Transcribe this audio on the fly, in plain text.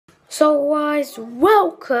So guys,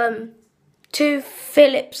 welcome to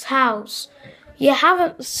Filip's house. You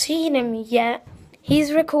haven't seen him yet.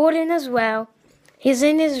 He's recording as well. He's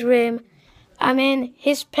in his room. I'm in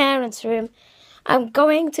his parents' room. I'm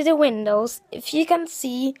going to the windows. If you can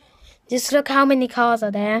see, just look how many cars are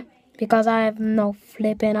there, because I have no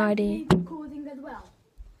flipping idea. Recording as well.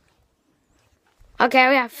 Okay,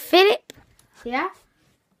 we have Filip. Yeah?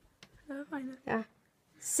 Yeah.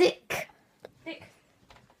 Sick. Dick.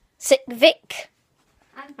 Sick Vic.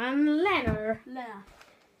 And Leonard. Lena.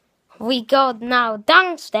 We go now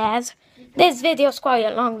downstairs. This video's quite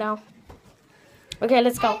long now. Okay,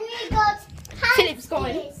 let's go. Filip's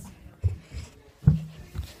going.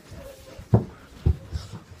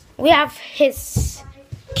 We have his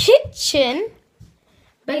kitchen.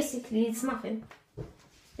 Basically, it's nothing.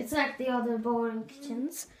 It's like the other boring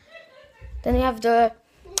kitchens. Then we have the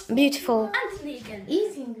beautiful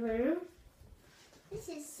eating room. This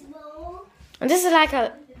is small. And this is like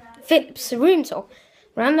a Filip's room, so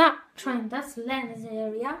around that time, that's Lena's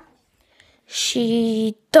area.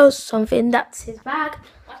 She does something, that's his bag.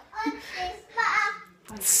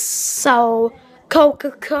 So,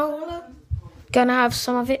 Coca-Cola, gonna have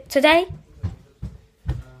some of it today.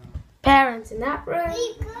 Parents in that room.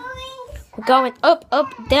 We're going up,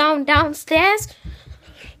 down, downstairs.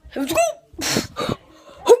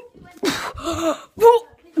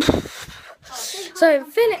 So in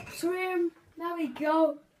Filip's room, there we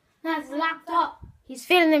go. That's the laptop. He's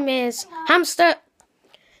filming his hamster.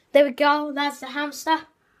 There we go. That's the hamster.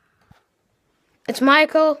 It's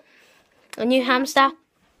Michael, a new hamster.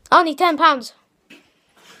 Only £10.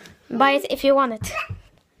 Buy it if you want it.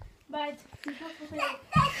 But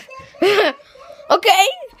Okay,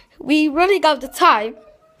 we running out of time.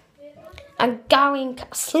 I'm going to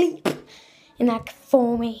sleep in like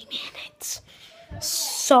 40 minutes.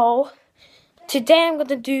 So today I'm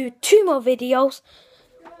gonna do 2 more videos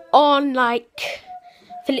on like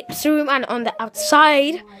Filip's room and on the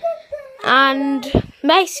outside, and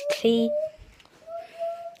basically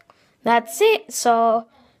that's it. So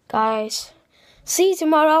guys, see you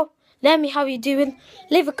tomorrow. Let me how you doing.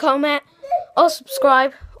 Leave a comment or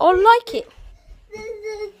subscribe or like it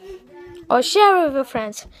or share it with your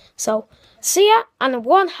friends. So see ya, and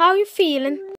how you feeling.